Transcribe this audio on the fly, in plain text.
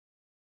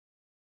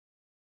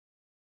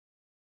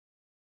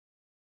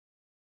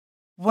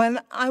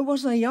When I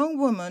was a young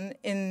woman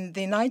in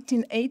the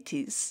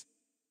 1980s,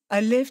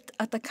 I lived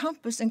at a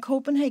campus in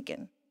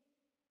Copenhagen,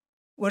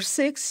 where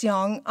 6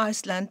 young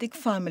Icelandic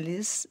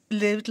families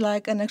lived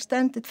like an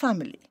extended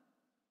family,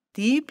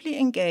 deeply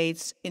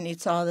engaged in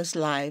each other's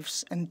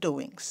lives and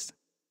doings.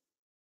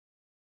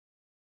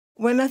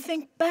 When I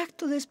think back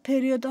to this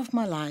period of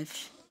my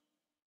life,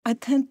 I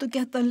tend to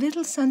get a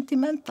little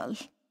sentimental,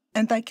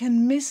 and I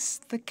can miss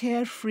the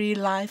carefree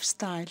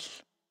lifestyle.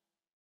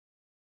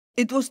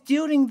 It was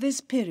during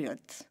this period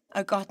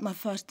I got my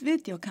first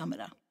video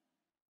camera,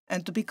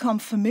 and to become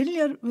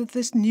familiar with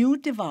this new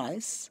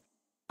device,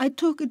 I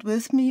took it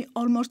with me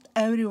almost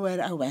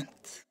everywhere I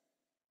went.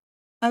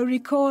 I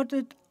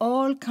recorded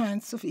all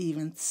kinds of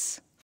events.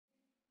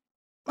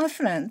 My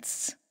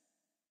friends,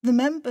 the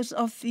members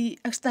of the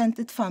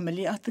extended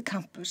family at the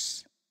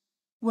campus,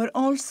 were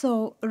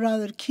also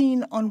rather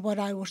keen on what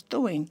I was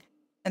doing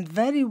and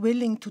very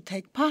willing to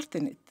take part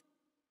in it.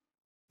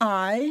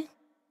 I,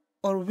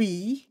 or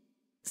we,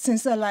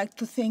 since I like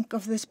to think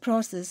of this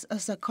process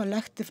as a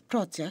collective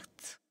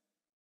project,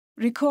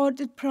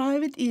 recorded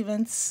private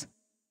events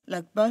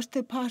like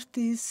birthday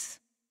parties,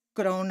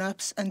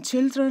 grown-ups and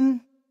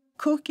children,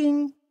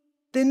 cooking,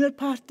 dinner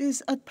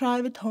parties at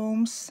private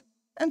homes,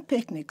 and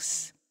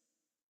picnics,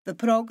 the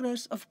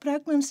progress of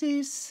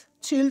pregnancies,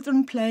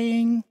 children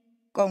playing,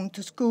 going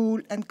to school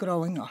and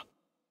growing up.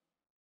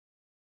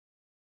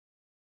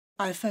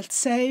 I felt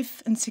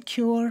safe and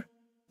secure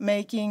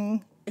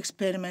making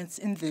experiments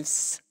in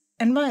this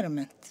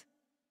environment.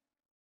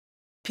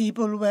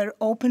 People were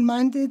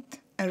open-minded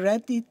and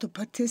ready to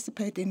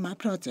participate in my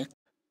project.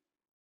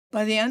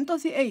 By the end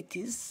of the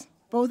 80s,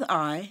 both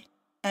I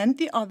and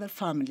the other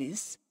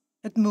families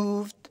had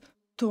moved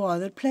to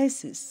other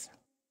places.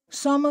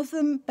 Some of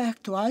them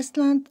back to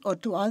Iceland or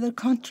to other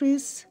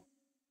countries.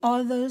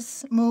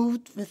 Others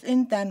moved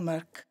within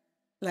Denmark,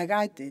 like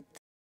I did.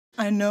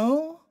 I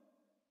know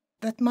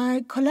that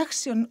my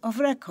collection of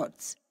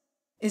records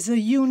is a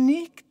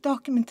unique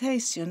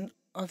documentation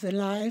of the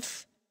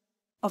life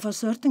of a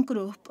certain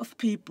group of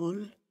people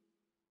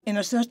in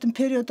a certain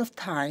period of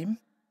time,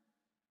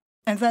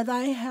 and that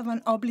I have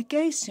an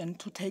obligation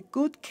to take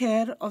good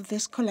care of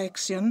this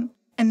collection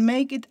and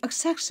make it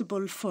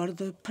accessible for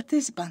the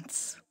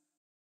participants.